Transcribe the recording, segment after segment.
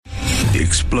The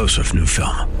explosive new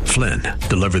film, Flynn,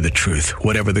 deliver the truth,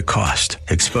 whatever the cost,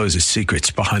 exposes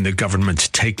secrets behind the government's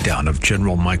takedown of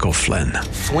General Michael Flynn.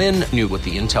 Flynn knew what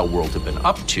the intel world had been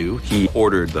up to. He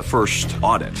ordered the first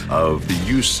audit of the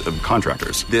use of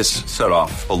contractors. This set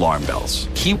off alarm bells.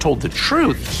 He told the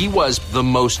truth. He was the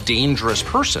most dangerous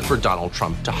person for Donald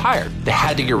Trump to hire. They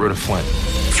had to get rid of Flynn.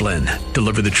 Flynn,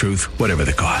 deliver the truth, whatever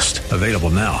the cost. Available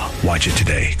now. Watch it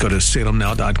today. Go to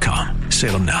salemnow.com.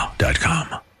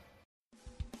 salemnow.com.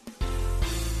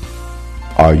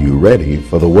 Are you ready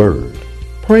for the word?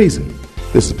 Praise Him.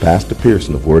 This is Pastor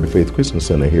Pearson of Word of Faith Christian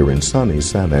Center here in sunny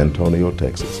San Antonio,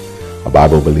 Texas. A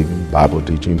Bible-believing,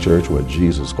 Bible-teaching church where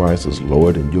Jesus Christ is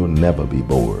Lord and you'll never be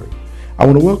bored. I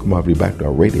want to welcome all of you back to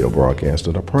our radio broadcast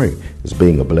that I pray is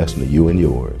being a blessing to you and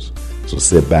yours. So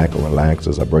sit back and relax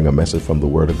as I bring a message from the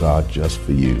Word of God just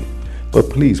for you.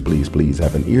 But please, please, please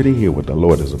have an ear to hear what the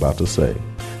Lord is about to say.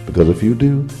 Because if you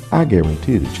do, I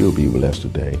guarantee that you'll be blessed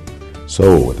today.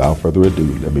 So, without further ado,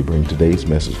 let me bring today's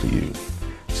message to you.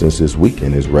 Since this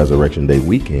weekend is Resurrection Day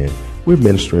weekend, we're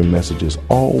ministering messages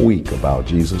all week about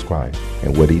Jesus Christ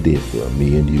and what He did for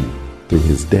me and you through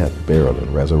His death, burial,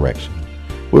 and resurrection.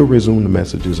 We'll resume the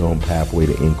messages on Pathway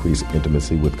to Increase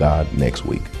Intimacy with God next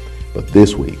week. But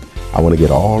this week, I want to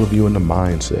get all of you in the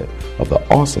mindset of the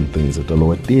awesome things that the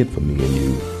Lord did for me and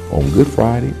you on Good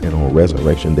Friday and on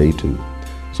Resurrection Day too.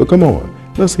 So come on.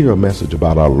 Let's hear a message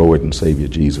about our Lord and Savior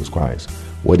Jesus Christ,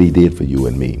 what He did for you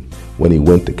and me, when He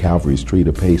went to Calvary's tree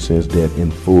to pay sin's debt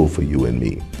in full for you and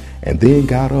me, and then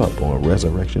got up on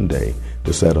Resurrection Day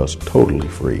to set us totally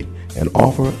free and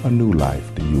offer a new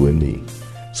life to you and me.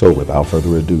 So without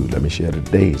further ado, let me share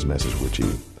today's message with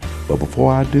you. But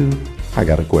before I do, I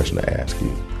got a question to ask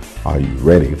you. Are you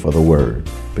ready for the word?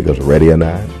 Because ready or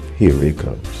not, here it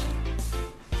comes.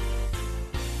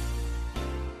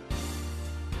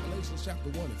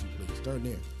 Turn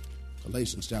there.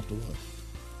 Galatians chapter 1.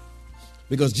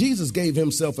 Because Jesus gave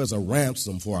Himself as a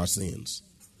ransom for our sins,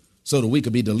 so that we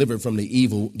could be delivered from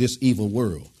this evil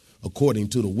world, according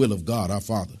to the will of God our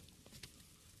Father.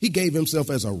 He gave Himself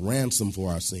as a ransom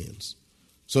for our sins,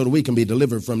 so that we can be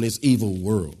delivered from this evil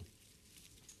world.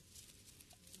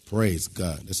 Praise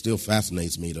God. It still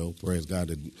fascinates me, though. Praise God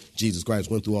that Jesus Christ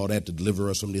went through all that to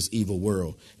deliver us from this evil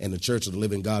world, and the Church of the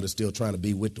Living God is still trying to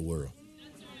be with the world.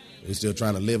 They're still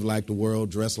trying to live like the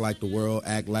world, dress like the world,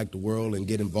 act like the world, and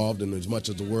get involved in as much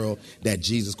of the world that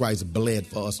Jesus Christ bled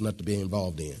for us not to be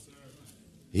involved in.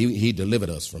 He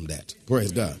delivered us from that.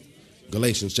 Praise God.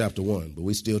 Galatians chapter 1. But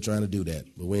we're still trying to do that.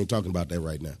 But we ain't talking about that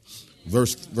right now.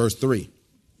 Verse 3.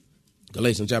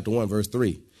 Galatians chapter 1, verse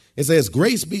 3. It says,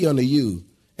 grace be unto you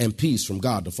and peace from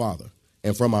God the Father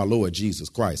and from our Lord Jesus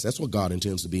Christ. That's what God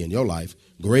intends to be in your life.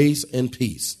 Grace and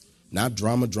peace. Not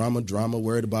drama,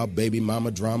 worried about baby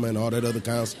mama drama and all that other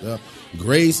kind of stuff.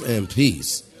 Grace and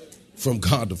peace from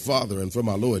God the Father and from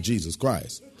our Lord Jesus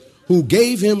Christ, who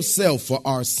gave Himself for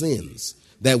our sins,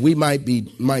 that He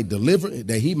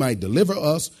might deliver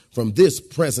us from this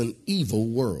present evil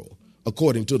world,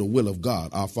 according to the will of God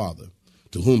our Father,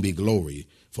 to whom be glory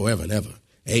forever and ever.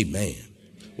 Amen.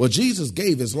 Well, Jesus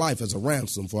gave His life as a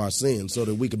ransom for our sins so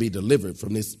that we could be delivered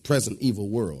from this present evil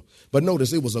world. But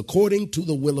notice, it was according to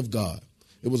the will of God.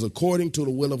 It was according to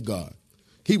the will of God.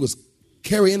 He was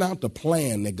carrying out the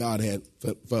plan that God had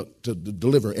to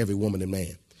deliver every woman and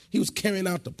man. He was carrying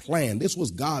out the plan. This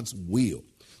was God's will.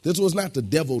 This was not the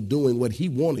devil doing what he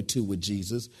wanted to with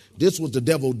Jesus. This was the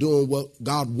devil doing what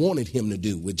God wanted him to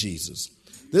do with Jesus.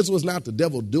 This was not the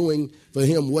devil doing for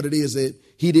him what it is that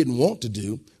he didn't want to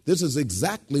do. This is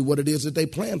exactly what it is that they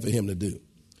planned for him to do.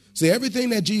 See, everything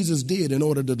that Jesus did in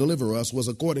order to deliver us was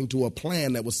according to a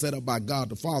plan that was set up by God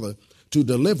the Father to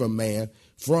deliver man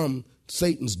from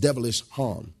Satan's devilish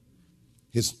harm,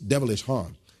 his devilish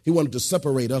harm. He wanted to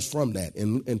separate us from that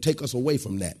and take us away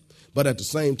from that. But at the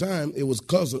same time, it was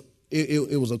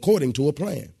according to a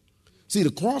plan. See, the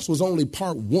cross was only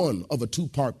part one of a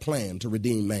two-part plan to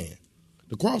redeem man.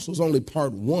 The cross was only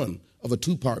part one of a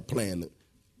two-part plan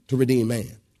to redeem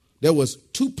man. There was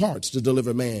two parts to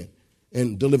deliver man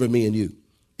and deliver me and you.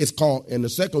 And the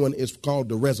second one is called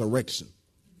the resurrection.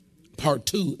 Part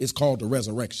two is called the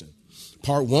resurrection.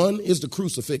 Part one is the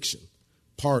crucifixion.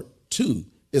 Part two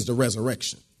is the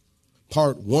resurrection.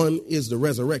 Part one is the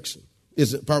resurrection.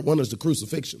 Part one is the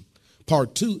crucifixion.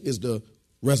 Part two is the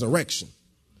resurrection.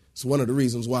 It's one of the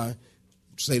reasons why, I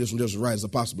say this one just as right as I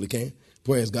possibly can.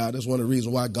 Praise God. That's one of the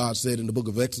reasons why God said in the book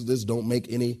of Exodus, don't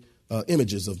make any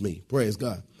images of me. Praise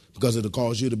God. Because it'll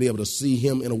cause you to be able to see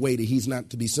Him in a way that He's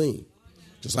not to be seen.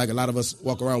 Just like a lot of us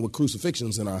walk around with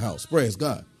crucifixions in our house. Praise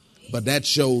God. But that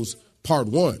shows part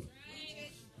one.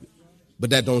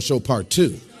 But that don't show part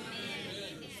two.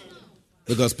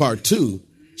 because part 2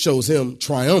 shows him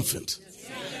triumphant.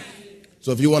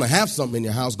 So if you want to have something in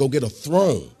your house, go get a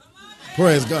throne.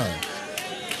 Praise God.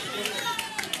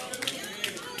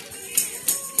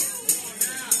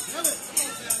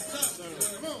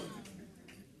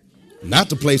 Not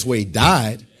the place where he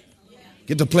died.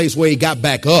 Get the place where he got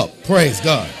back up. Praise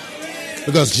God.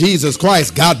 Because Jesus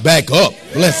Christ got back up.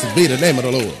 Blessed be the name of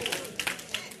the Lord.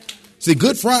 See,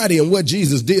 Good Friday and what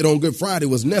Jesus did on Good Friday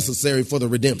was necessary for the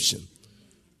redemption.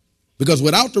 Because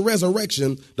without the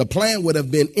resurrection, the plan would have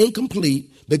been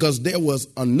incomplete because there was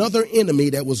another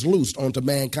enemy that was loosed onto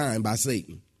mankind by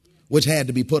Satan, which had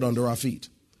to be put under our feet.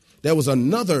 There was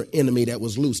another enemy that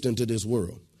was loosed into this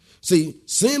world. See,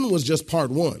 sin was just part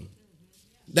 1.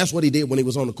 That's what he did when he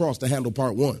was on the cross, to handle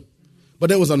part 1. But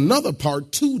there was another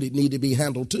part 2 that needed to be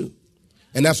handled too.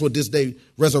 And that's what this day,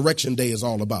 Resurrection Day, is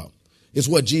all about. It's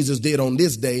what Jesus did on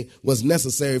this day was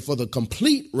necessary for the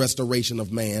complete restoration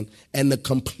of man and the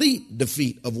complete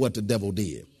defeat of what the devil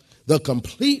did. The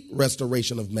complete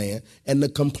restoration of man and the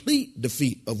complete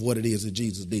defeat of what it is that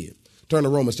Jesus did. Turn to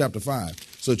Romans chapter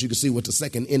 5 so that you can see what the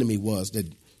second enemy was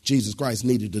that Jesus Christ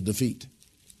needed to defeat.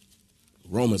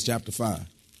 Romans chapter 5,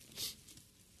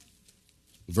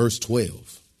 verse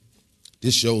 12.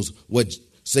 This shows what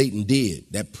Satan did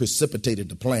that precipitated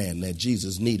the plan that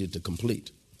Jesus needed to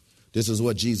complete. This is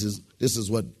what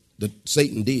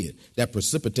Satan did that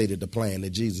precipitated the plan that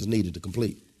Jesus needed to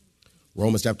complete.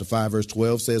 Romans chapter 5, verse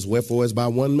 12 says, wherefore as by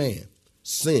one man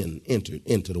sin entered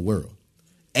into the world,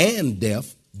 and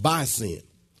death by sin.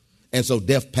 And so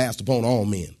death passed upon all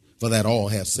men, for that all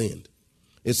have sinned.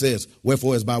 It says,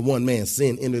 wherefore as by one man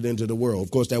sin entered into the world.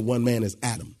 Of course, that one man is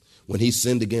Adam. When he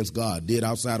sinned against God, did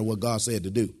outside of what God said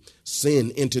to do,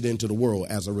 sin entered into the world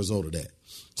as a result of that.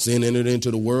 Sin entered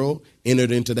into the world,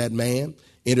 entered into that man,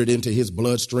 entered into his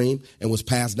bloodstream, and was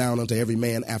passed down unto every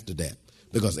man after that.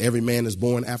 Because every man is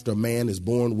born after a man is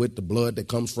born with the blood that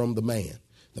comes from the man.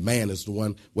 The man is the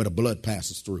one where the blood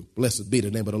passes through. Blessed be the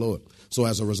name of the Lord. So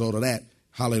as a result of that,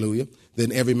 hallelujah,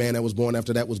 then every man that was born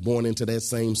after that was born into that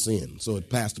same sin. So it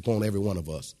passed upon every one of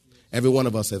us. Every one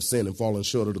of us have sinned and fallen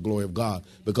short of the glory of God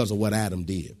because of what Adam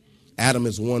did. Adam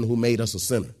is one who made us a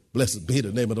sinner. Blessed be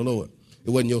the name of the Lord. It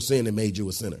wasn't your sin that made you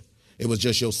a sinner. It was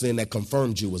just your sin that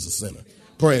confirmed you as a sinner.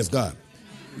 Praise God.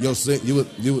 Your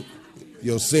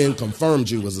sin confirmed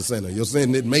you as a sinner. Your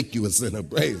sin didn't make you a sinner.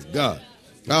 Praise God.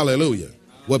 Hallelujah.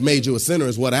 What made you a sinner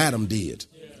is what Adam did.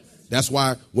 That's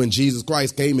why when Jesus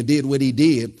Christ came and did what he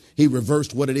did, he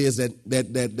reversed what it is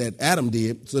that Adam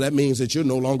did. So that means that you're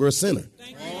no longer a sinner.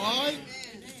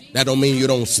 That don't mean you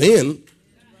don't sin,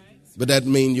 but that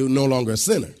means you're no longer a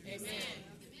sinner.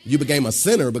 You became a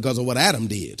sinner because of what Adam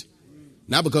did,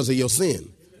 not because of your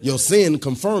sin. Your sin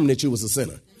confirmed that you was a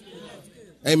sinner.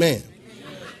 Amen.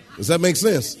 Does that make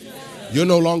sense? You're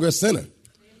no longer a sinner.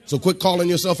 So quit calling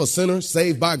yourself a sinner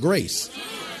saved by grace,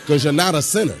 because you're not a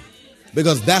sinner,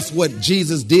 because that's what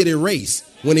Jesus did erase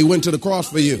when he went to the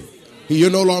cross for you. You're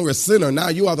no longer a sinner. Now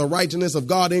you are the righteousness of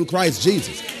God in Christ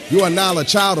Jesus. You are now a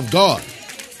child of God.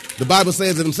 The Bible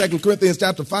says in 2 Corinthians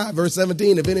chapter 5, verse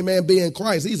 17, if any man be in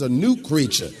Christ, he's a new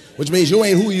creature, which means you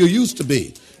ain't who you used to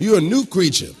be. You're a new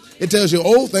creature. It tells you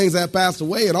old things have passed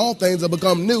away and all things have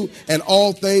become new, and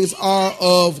all things are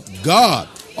of God.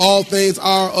 All things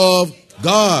are of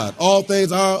God. All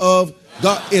things are of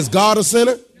God. Is God a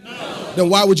sinner? No. Then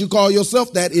why would you call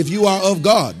yourself that if you are of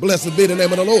God? Blessed be the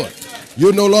name of the Lord.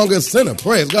 You're no longer a sinner.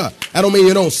 Praise God. I don't mean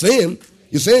you don't sin.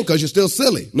 You sin because you're still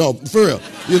silly. No, for real.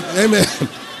 Amen.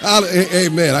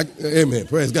 Amen. Amen.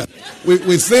 Praise God.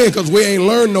 We sin because we ain't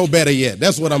learned no better yet.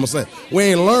 That's what I'm going to say. We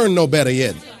ain't learned no better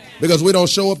yet because we don't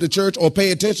show up to church or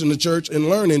pay attention to church and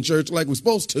learn in church like we're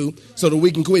supposed to, so that we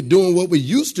can quit doing what we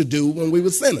used to do when we were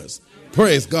sinners.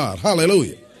 Praise God.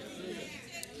 Hallelujah.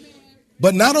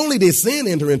 But not only did sin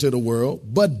enter into the world,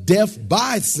 but death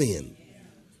by sin,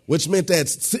 which meant that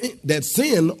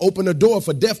sin opened the door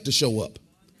for death to show up.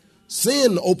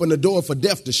 Sin opened the door for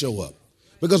death to show up.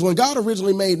 Because when God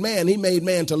originally made man, he made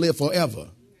man to live forever.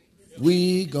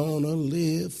 We gonna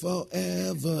live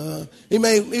forever. He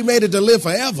made it to live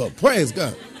forever. Praise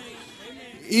God.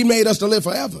 He made us to live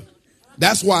forever.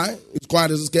 That's why it's quiet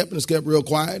as it's kept, and it's kept real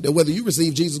quiet, that whether you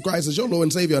receive Jesus Christ as your Lord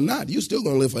and Savior or not, you still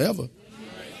gonna live forever.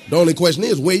 The only question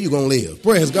is where you gonna live.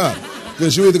 Praise God.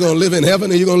 Because you're either gonna live in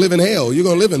heaven or you're gonna live in hell. You're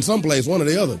gonna live in some place, one or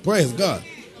the other. Praise God.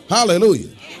 Hallelujah.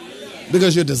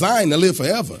 Because you're designed to live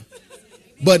forever.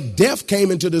 But death came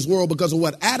into this world because of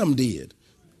what Adam did.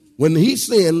 When he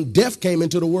sinned, death came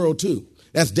into the world too.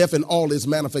 That's death in all its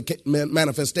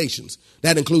manifestations.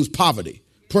 That includes poverty.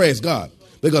 Praise God.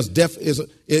 Because death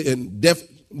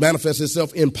manifests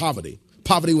itself in poverty.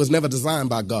 Poverty was never designed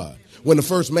by God. When the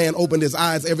first man opened his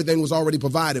eyes, everything was already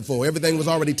provided for. Everything was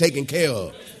already taken care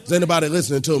of. Is anybody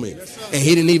listening to me? And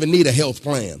he didn't even need a health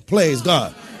plan. Praise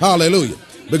God. Hallelujah.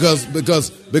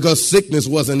 Because sickness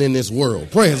wasn't in this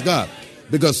world. Praise God.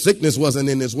 Because sickness wasn't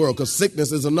in this world. Because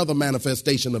sickness is another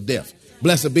manifestation of death.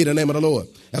 Blessed be the name of the Lord.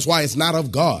 That's why it's not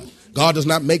of God. God does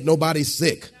not make nobody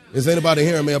sick. Is anybody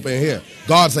hearing me up in here?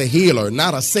 God's a healer,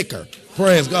 not a sicker.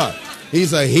 Praise God.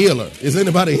 He's a healer. Is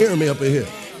anybody hearing me up in here?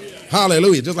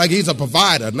 Hallelujah. Just like he's a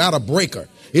provider, not a breaker.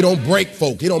 He don't break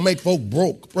folk. He don't make folk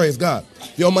broke. Praise God.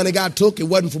 If your money got took, it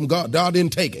wasn't from God. God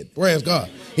didn't take it. Praise God.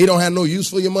 He don't have no use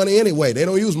for your money anyway. They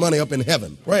don't use money up in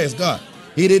heaven. Praise God.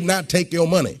 He did not take your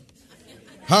money.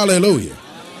 Hallelujah.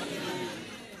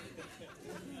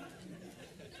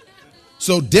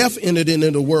 So death entered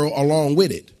into the world along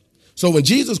with it. So when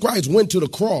Jesus Christ went to the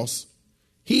cross,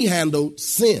 he handled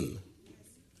sin,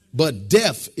 but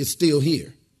death is still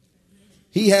here.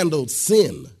 He handled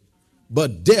sin,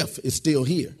 but death is still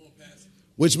here,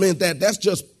 which meant that that's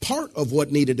just part of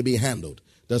what needed to be handled.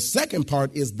 The second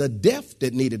part is the death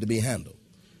that needed to be handled.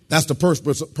 That's the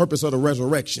purpose of the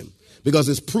resurrection, because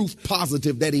it's proof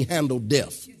positive that he handled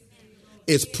death.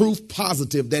 It's proof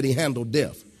positive that he handled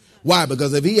death. Why?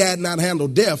 Because if he had not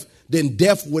handled death, then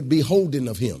death would be holding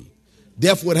of him.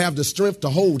 Death would have the strength to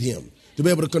hold him, to be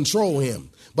able to control him.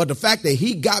 But the fact that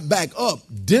he got back up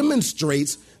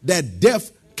demonstrates that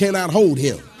death cannot hold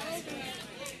him,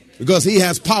 because he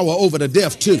has power over the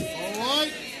death too.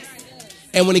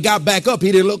 And when he got back up,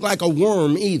 he didn't look like a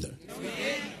worm either,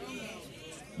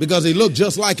 because he looked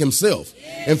just like himself.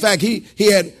 In fact, he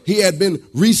had been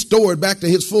restored back to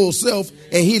his full self,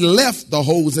 and he left the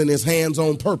holes in his hands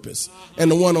on purpose, and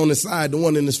the one on his side, the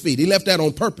one in his feet. He left that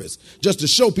on purpose just to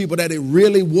show people that it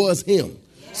really was him,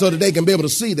 so that they can be able to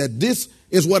see that this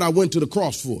is what I went to the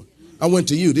cross for. I went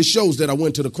to you. This shows that I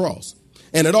went to the cross.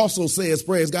 And it also says,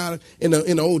 praise God, in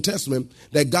the Old Testament,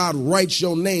 that God writes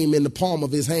your name in the palm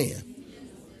of his hand.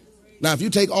 Now, if you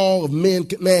take all of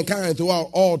mankind throughout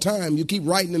all time, you keep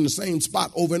writing in the same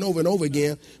spot over and over and over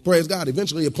again, praise God,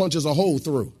 eventually it punches a hole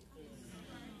through.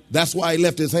 That's why he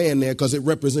left his hand there, because it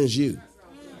represents you.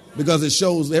 Because it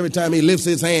shows every time he lifts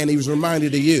his hand, he was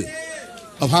reminded of you,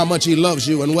 of how much he loves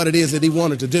you and what it is that he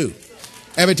wanted to do.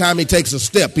 Every time he takes a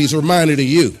step, he's reminded of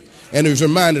you, and he's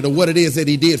reminded of what it is that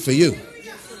he did for you.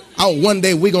 One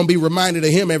day we're going to be reminded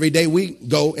of him every day we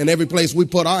go, and every place we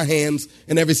put our hands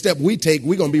and every step we take,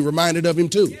 we're going to be reminded of him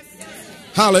too.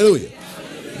 Hallelujah.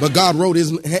 But God wrote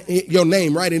your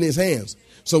name right in his hands.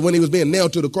 So when he was being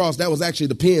nailed to the cross, that was actually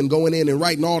the pen going in and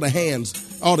writing all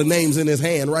the names in his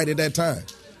hand right at that time.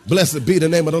 Blessed be the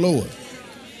name of the Lord.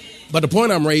 But the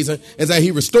point I'm raising is that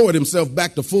he restored himself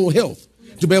back to full health,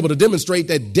 to be able to demonstrate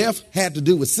that death had to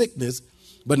do with sickness.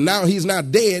 But now he's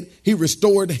not dead. He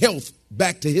restored health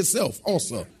back to himself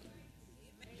also,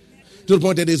 to the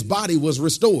point that his body was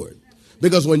restored.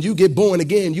 Because when you get born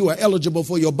again, you are eligible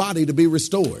for your body to be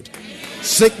restored.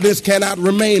 Sickness cannot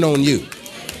remain on you.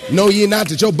 Know ye not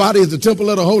that your body is the temple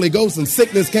of the Holy Ghost, and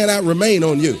sickness cannot remain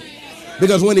on you.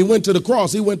 Because when he went to the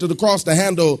cross to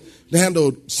handle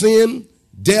sin,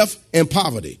 death, and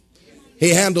poverty.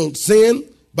 He handled sin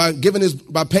by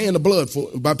paying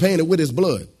it with his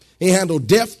blood. He handled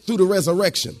death through the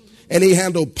resurrection. And he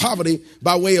handled poverty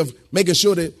by way of making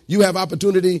sure that you have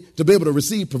opportunity to be able to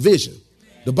receive provision.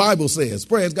 The Bible says,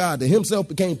 praise God, that himself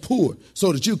became poor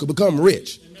so that you could become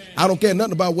rich. I don't care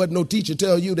nothing about what no teacher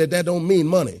tell you that don't mean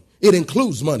money. It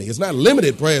includes money. It's not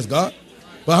limited, praise God.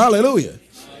 But hallelujah.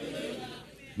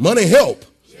 Money help.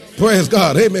 Praise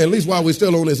God. Amen. At least while we're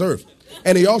still on this earth.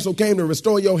 And he also came to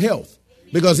restore your health,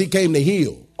 because he came to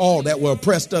heal all that were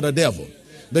oppressed of the devil.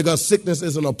 Because sickness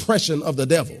is an oppression of the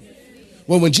devil.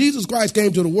 Well, when Jesus Christ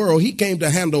came to the world, he came to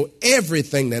handle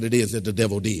everything that it is that the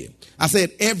devil did. I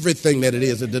said everything that it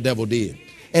is that the devil did.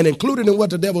 And included in what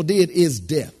the devil did is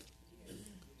death,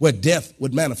 where death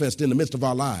would manifest in the midst of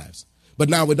our lives. But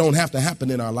now it don't have to happen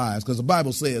in our lives, because the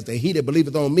Bible says that he that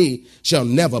believeth on me shall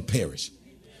never perish.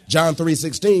 John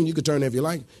 3:16, you can turn there if you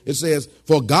like. It says,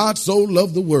 for God so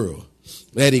loved the world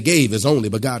that he gave his only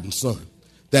begotten son,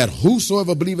 that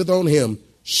whosoever believeth on him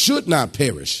should not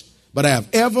perish, but have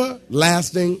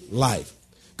everlasting life.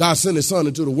 God sent his son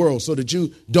into the world so that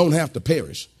you don't have to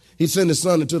perish. He sent his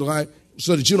son into the life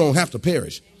so that you don't have to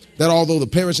perish. That although the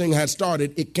perishing had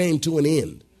started, it came to an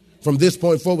end. From this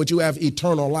point forward, you have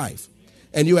eternal life,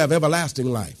 and you have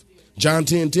everlasting life. John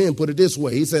 10:10 put it this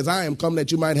way. He says, I am come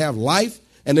that you might have life,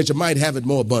 and that you might have it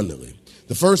more abundantly.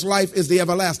 The first life is the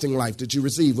everlasting life that you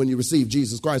receive when you receive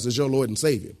Jesus Christ as your Lord and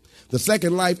Savior. The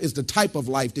second life is the type of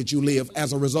life that you live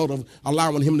as a result of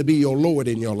allowing him to be your Lord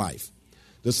in your life.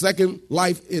 The second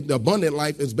life, the abundant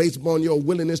life, is based upon your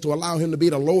willingness to allow him to be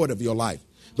the Lord of your life.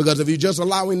 Because if you just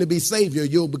allow him to be Savior,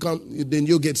 then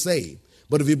you'll get saved.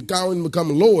 But if you allow him to become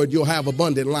Lord, you'll have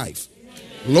abundant life.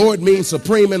 Lord means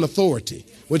supreme in authority,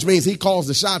 which means he calls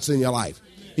the shots in your life.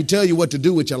 He tell you what to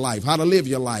do with your life, how to live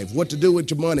your life, what to do with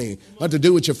your money, what to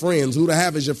do with your friends, who to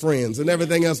have as your friends, and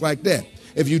everything else like that.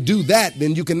 If you do that,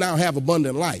 then you can now have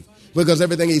abundant life, because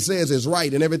everything he says is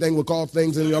right, and everything will cause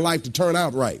things in your life to turn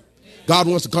out right. God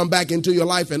wants to come back into your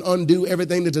life and undo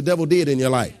everything that the devil did in your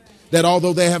life. That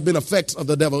although there have been effects of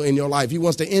the devil in your life, he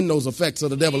wants to end those effects of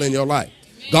the devil in your life.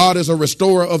 God is a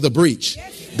restorer of the breach.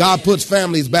 God puts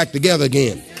families back together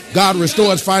again. God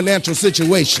restores financial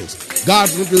situations. God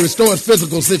restores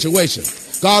physical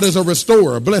situations. God is a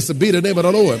restorer. Blessed be the name of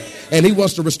the Lord. And he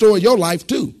wants to restore your life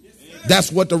too.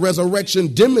 That's what the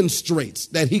resurrection demonstrates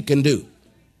that he can do.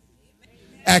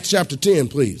 Acts chapter 10,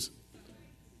 please.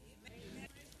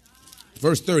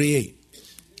 Verse 38.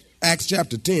 Acts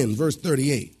chapter 10, verse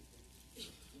 38.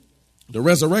 The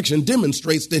resurrection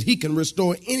demonstrates that he can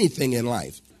restore anything in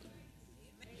life.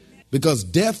 Because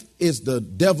death is the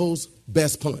devil's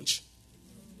best punch.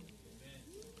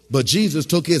 But Jesus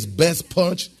took his best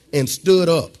punch and stood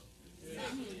up.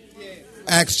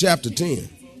 Acts chapter 10,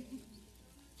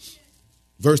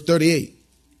 verse 38.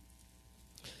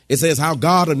 It says how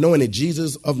God anointed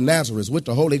Jesus of Nazareth with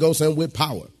the Holy Ghost and with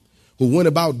power, who went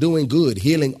about doing good,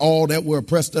 healing all that were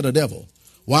oppressed of the devil.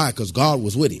 Why? Because God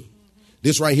was with him.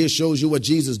 This right here shows you what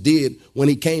Jesus did when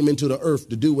he came into the earth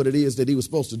to do what it is that he was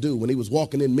supposed to do. When he was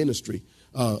walking in ministry,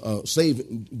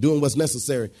 doing what's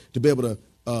necessary to be able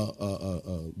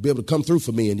to come through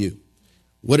for me and you.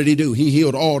 What did he do? He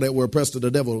healed all that were oppressed of the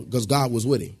devil because God was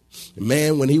with him. And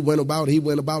man, when he went about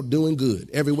doing good.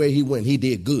 Everywhere he went, he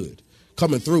did good.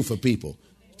 Coming through for people.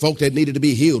 Folk that needed to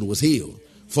be healed was healed.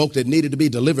 Folk that needed to be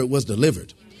delivered was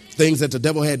delivered. Things that the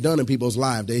devil had done in people's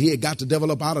lives, that he had got the devil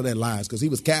up out of their lives because he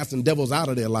was casting devils out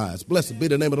of their lives. Blessed be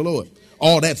the name of the Lord.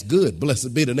 All that's good.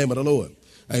 Blessed be the name of the Lord.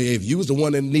 If you was the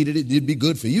one that needed it, it'd be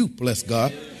good for you. Bless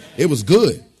God. It was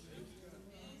good.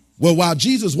 Well, while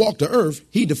Jesus walked the earth,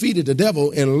 he defeated the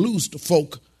devil and loosed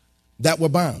folk that were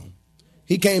bound.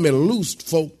 He came and loosed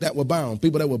folk that were bound.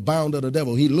 People that were bound of the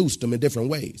devil, he loosed them in different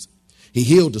ways. He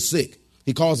healed the sick.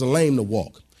 He caused the lame to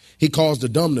walk. He caused the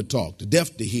dumb to talk, the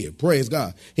deaf to hear. Praise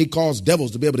God. He caused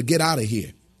devils to be able to get out of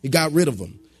here. He got rid of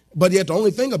them. But yet the only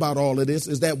thing about all of this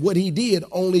is that what he did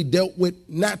only dealt with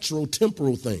natural,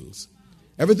 temporal things.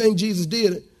 Everything Jesus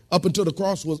did up until the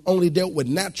cross was only dealt with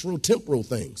natural, temporal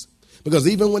things. Because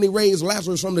even when he raised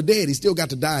Lazarus from the dead, he still got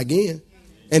to die again.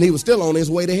 And he was still on his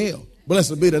way to hell.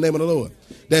 Blessed be the name of the Lord.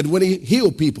 That when he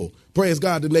healed people, praise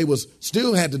God, that they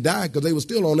still had to die because they were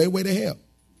still on their way to hell.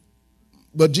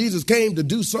 But Jesus came to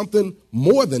do something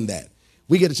more than that.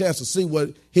 We get a chance to see what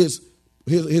his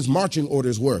marching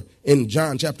orders were in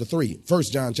John chapter 3. 1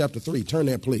 John chapter 3. Turn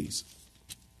there, please.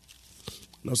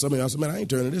 No, some of y'all said, man, I ain't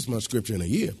turning this much scripture in a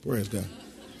year. Praise God.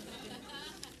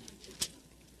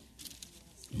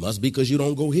 Must be because you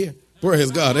don't go here.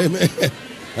 Praise God. Amen.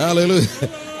 Hallelujah.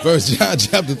 1 John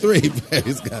chapter 3.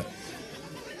 Praise God.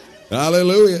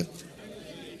 Hallelujah.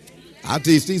 I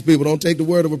teach these people, don't take the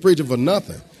word of a preacher for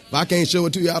nothing. If I can't show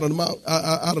it to you out of the mouth,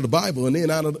 out of the Bible, and then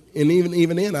out of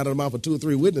the mouth of 2 or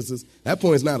 3 witnesses, that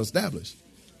point's not established.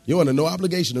 You're under no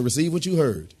obligation to receive what you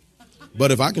heard.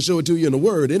 But if I can show it to you in the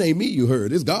word, it ain't me you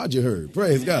heard. It's God you heard.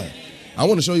 Praise God. I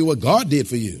want to show you what God did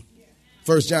for you.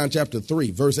 1 John chapter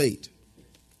 3, verse 8.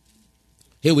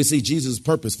 Here we see Jesus'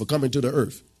 purpose for coming to the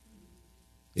earth.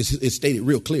 It's stated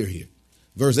real clear here.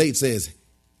 Verse 8 says,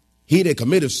 he that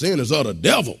committeth sin is of the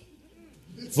devil,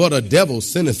 for the devil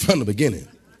sinneth from the beginning.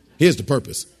 Here's the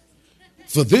purpose.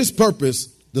 For this purpose,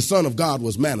 the Son of God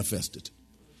was manifested,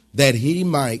 that he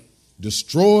might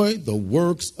destroy the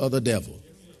works of the devil.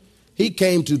 He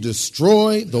came to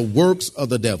destroy the works of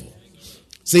the devil.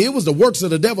 See, it was the works of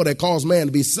the devil that caused man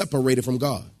to be separated from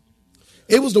God.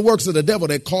 It was the works of the devil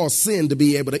that caused sin to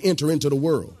be able to enter into the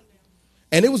world.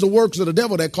 And it was the works of the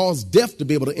devil that caused death to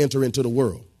be able to enter into the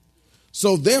world.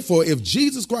 So therefore, if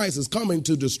Jesus Christ is coming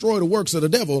to destroy the works of the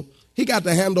devil, he got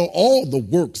to handle all the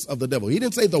works of the devil. He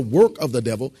didn't say the work of the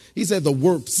devil. He said the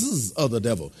works of the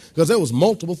devil, because there was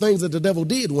multiple things that the devil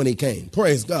did when he came.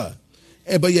 Praise God.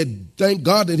 But yet, thank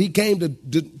God that he came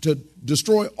to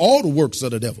destroy all the works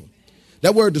of the devil.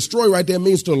 That word destroy right there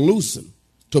means to loosen,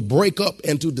 to break up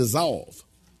and to dissolve.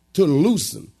 To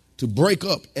loosen, to break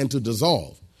up and to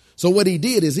dissolve. So what he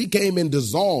did is he came and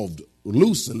dissolved,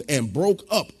 loosened, and broke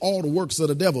up all the works of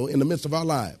the devil in the midst of our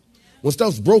lives. When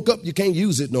stuff's broke up, you can't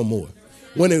use it no more.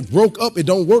 When it broke up, it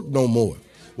don't work no more.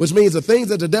 which means the things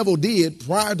that the devil did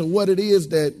prior to what it is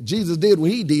that Jesus did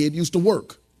when he did used to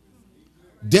work.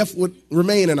 Death would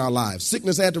remain in our lives.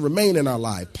 Sickness had to remain in our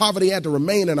life. Poverty had to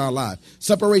remain in our life.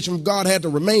 Separation from God had to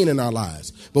remain in our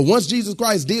lives. But once Jesus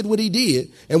Christ did what he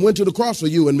did and went to the cross for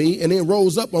you and me and then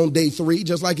rose up on day 3,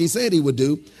 just like he said he would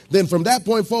do, then from that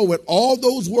point forward, all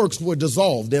those works were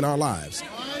dissolved in our lives.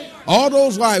 All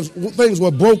those things were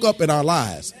broke up in our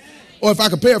lives. Or if I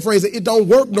could paraphrase it, it don't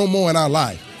work no more in our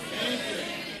life.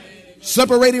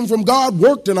 Separating from God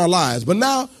worked in our lives, but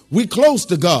now we're close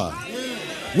to God.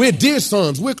 We're dear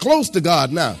sons. We're close to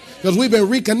God now because we've been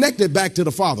reconnected back to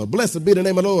the Father. Blessed be the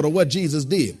name of the Lord of what Jesus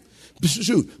did.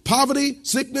 Shoot, poverty,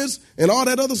 sickness, and all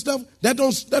that other stuff, that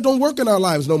don't work in our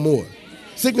lives no more.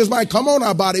 Sickness might come on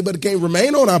our body, but it can't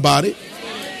remain on our body.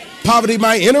 Poverty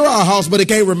might enter our house, but it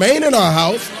can't remain in our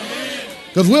house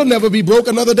because we'll never be broke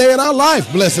another day in our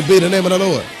life. Blessed be the name of the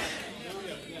Lord.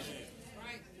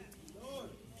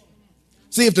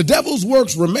 See, if the devil's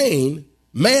works remain,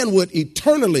 man would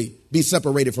eternally be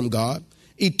separated from God,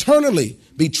 eternally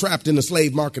be trapped in the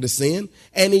slave market of sin,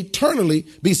 and eternally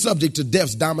be subject to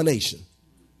death's domination.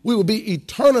 We would be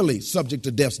eternally subject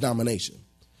to death's domination.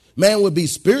 Man would be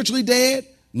spiritually dead,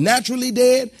 naturally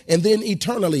dead, and then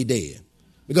eternally dead.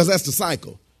 Because that's the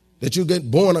cycle, that you get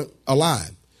born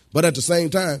alive. But at the same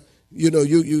time,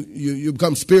 you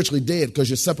become spiritually dead because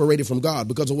you're separated from God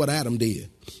because of what Adam did.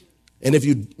 And if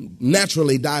you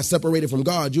naturally die separated from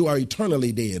God, you are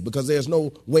eternally dead because there's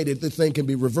no way that this thing can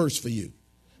be reversed for you.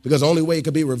 Because the only way it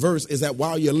can be reversed is that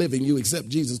while you're living, you accept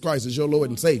Jesus Christ as your Lord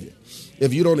and Savior.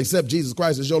 If you don't accept Jesus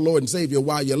Christ as your Lord and Savior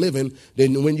while you're living,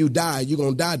 then when you die, you're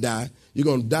going to die. You're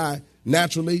going to die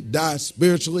naturally, die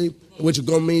spiritually, which is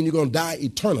going to mean you're going to die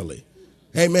eternally.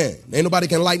 Amen. Ain't nobody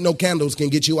can light no candles can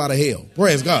get you out of hell.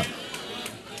 Praise God.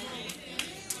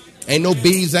 Ain't no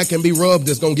beads that can be rubbed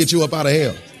that's going to get you up out of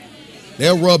hell.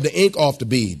 They'll rub the ink off the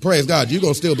bead. Praise God. You're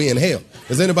going to still be in hell.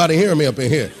 Is anybody hearing me up in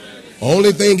here?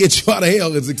 Only thing gets you out of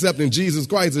hell is accepting Jesus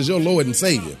Christ as your Lord and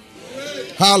Savior.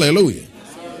 Hallelujah.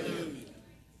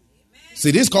 See,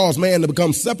 this caused man to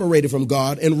become separated from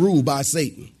God and ruled by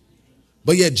Satan.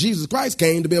 But yet Jesus Christ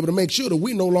came to be able to make sure that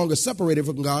we're no longer separated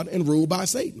from God and ruled by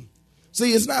Satan.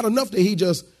 See, it's not enough that he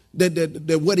just,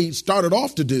 that what he started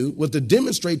off to do was to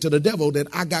demonstrate to the devil that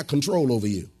I got control over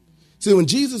you. See, when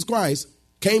Jesus Christ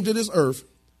came to this earth,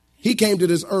 he came to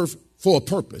this earth for a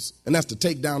purpose, and that's to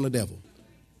take down the devil.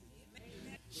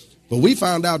 But we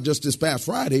found out just this past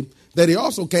Friday that he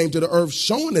also came to the earth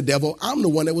showing the devil, I'm the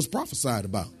one that was prophesied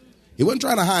about. He wasn't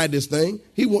trying to hide this thing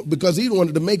because he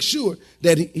wanted to make sure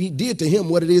that he did to him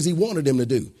what it is he wanted him to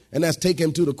do, and that's take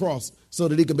him to the cross so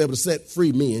that he could be able to set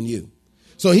free me and you.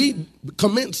 So he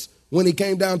commenced when he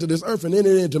came down to this earth and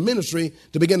entered into ministry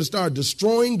to begin to start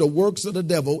destroying the works of the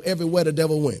devil everywhere the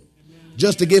devil went,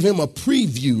 just to give him a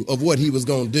preview of what he was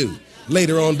going to do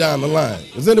later on down the line.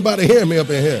 Is anybody hearing me up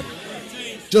in here?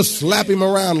 Just slap him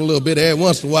around a little bit every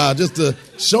once in a while just to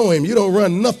show him you don't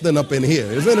run nothing up in here.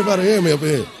 Is anybody hearing me up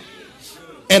in here?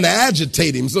 And to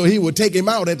agitate him so he would take him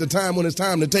out at the time when it's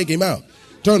time to take him out.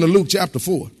 Turn to Luke chapter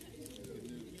 4.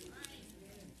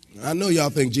 I know y'all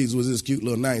think Jesus was this cute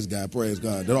little nice guy, praise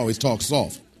God, that always talks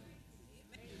soft.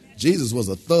 Jesus was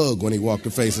a thug when he walked the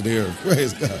face of the earth,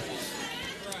 praise God.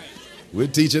 We'll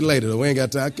teach it later. We ain't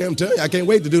got time. I can't tell you. I can't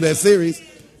wait to do that series.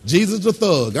 Jesus the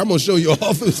thug. I'm going to show you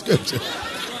all through Scripture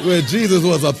where Jesus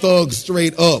was a thug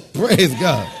straight up. Praise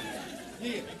God.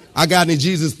 I got any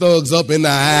Jesus thugs up in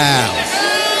the house.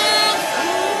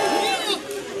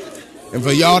 And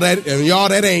for y'all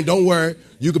that ain't, don't worry.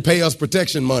 You can pay us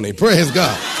protection money. Praise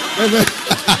God.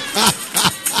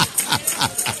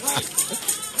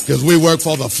 Because we work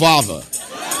for the Father,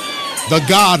 the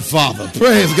Godfather.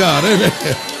 Praise God. Amen.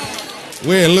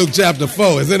 We're in Luke chapter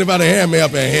 4. Is anybody hearing me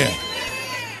up in here?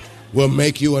 We'll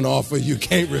make you an offer you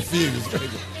can't refuse.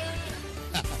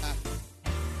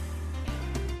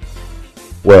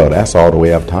 Well, that's all that we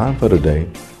have time for today.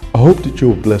 I hope that you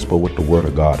were blessed by what the Word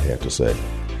of God had to say.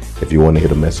 If you want to hear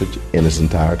the message in its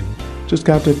entirety, just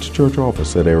contact the church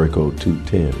office at area code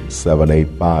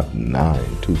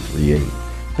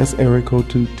 210-785-9238. That's area code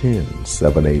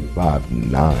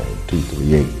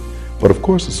 210-785-9238. But of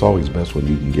course, it's always best when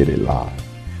you can get it live.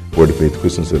 Word of Faith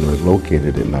Christian Center is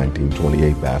located at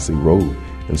 1928 Vassy Road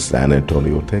in San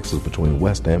Antonio, Texas, between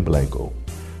West and Blanco.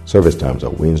 Service times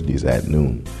are Wednesdays at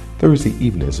noon, Thursday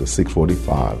evenings at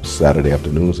 6:45, Saturday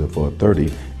afternoons at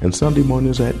 4:30, and Sunday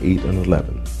mornings at 8 and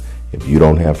 11. If you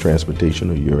don't have transportation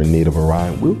or you're in need of a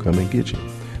ride, we'll come and get you.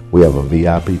 We have a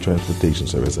VIP transportation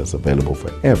service that's available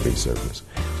for every service.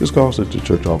 Just call us at the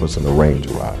church office and arrange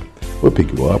a ride. We'll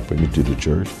pick you up, bring you to the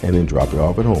church, and then drop you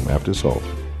off at home after it's over.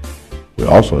 We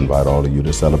also invite all of you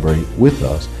to celebrate with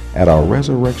us at our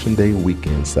Resurrection Day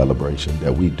weekend celebration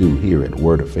that we do here at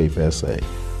Word of Faith SA.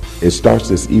 It starts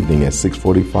this evening at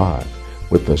 6:45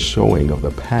 with the showing of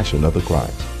the Passion of the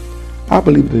Christ. I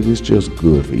believe that it's just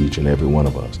good for each and every one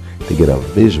of us to get a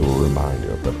visual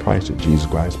reminder of the price that Jesus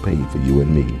Christ paid for you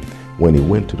and me when he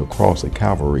went to the cross at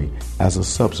Calvary as a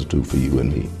substitute for you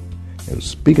and me. And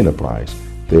speaking of price,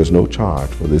 there's no charge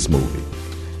for this movie.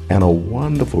 And a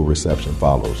wonderful reception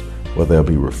follows where there'll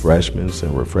be refreshments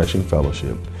and refreshing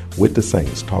fellowship with the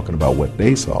saints talking about what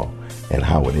they saw and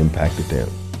how it impacted them.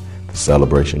 The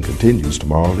celebration continues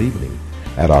tomorrow evening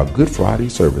at our Good Friday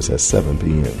service at 7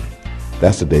 p.m.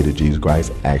 That's the day that Jesus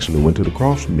Christ actually went to the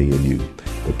cross for me and you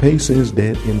to pay sin's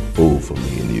debt in full for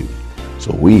me and you.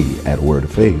 So we at Word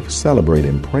of Faith celebrate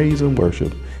in praise and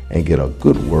worship and get a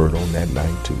good word on that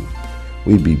night too.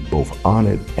 We'd be both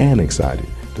honored and excited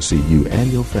to see you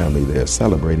and your family there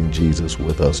celebrating Jesus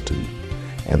with us too.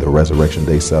 And the Resurrection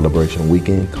Day celebration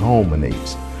weekend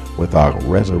culminates with our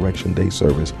Resurrection Day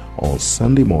service on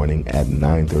Sunday morning at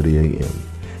 9:30 a.m.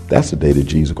 That's the day that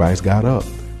Jesus Christ got up.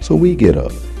 So we get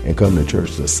up and come to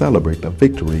church to celebrate the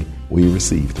victory we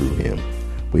received through him.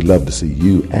 We'd love to see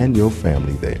you and your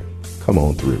family there. Come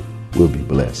on through. We'll be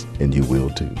blessed, and you will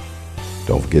too.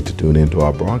 Don't forget to tune in to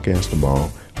our broadcast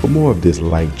tomorrow for more of this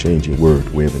life-changing word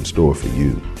we have in store for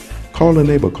you. Call a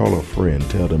neighbor, call a friend,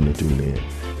 tell them to tune in.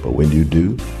 But when you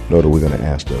do, know that we're going to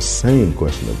ask the same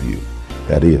question of you.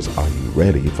 That is, are you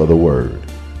ready for the word?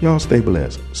 Y'all stay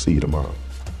blessed. See you tomorrow.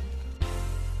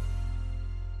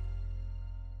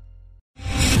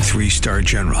 3-star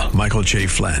General Michael J.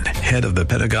 Flynn, head of the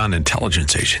Pentagon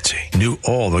Intelligence Agency, knew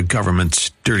all the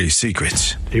government's dirty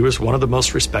secrets. He was one of the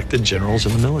most respected generals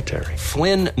in the military.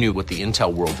 Flynn knew what the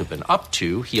intel world had been up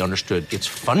to. He understood its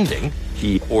funding.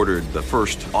 He ordered the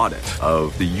first audit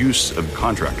of the use of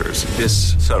contractors.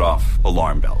 This set off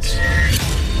alarm bells.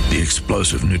 The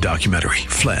explosive new documentary,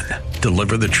 Flynn,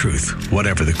 Deliver the Truth,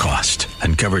 Whatever the Cost,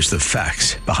 uncovers the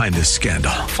facts behind this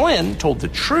scandal. Flynn told the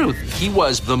truth. He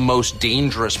was the most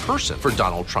dangerous person for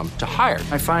Donald Trump to hire.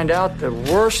 I find out the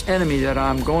worst enemy that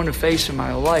I'm going to face in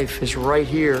my life is right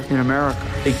here in America.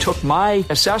 They took my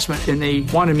assessment and they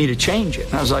wanted me to change it.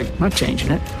 And I was like, I'm not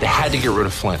changing it. They had to get rid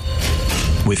of Flynn.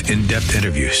 With in-depth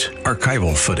interviews,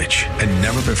 archival footage, and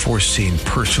never-before-seen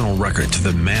personal records of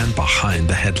the man behind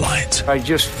the headlines. I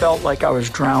just felt like I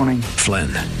was drowning. Flynn,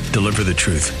 Deliver the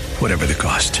Truth, Whatever the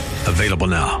Cost. Available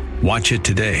now. Watch it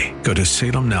today. Go to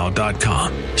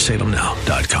salemnow.com.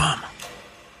 salemnow.com.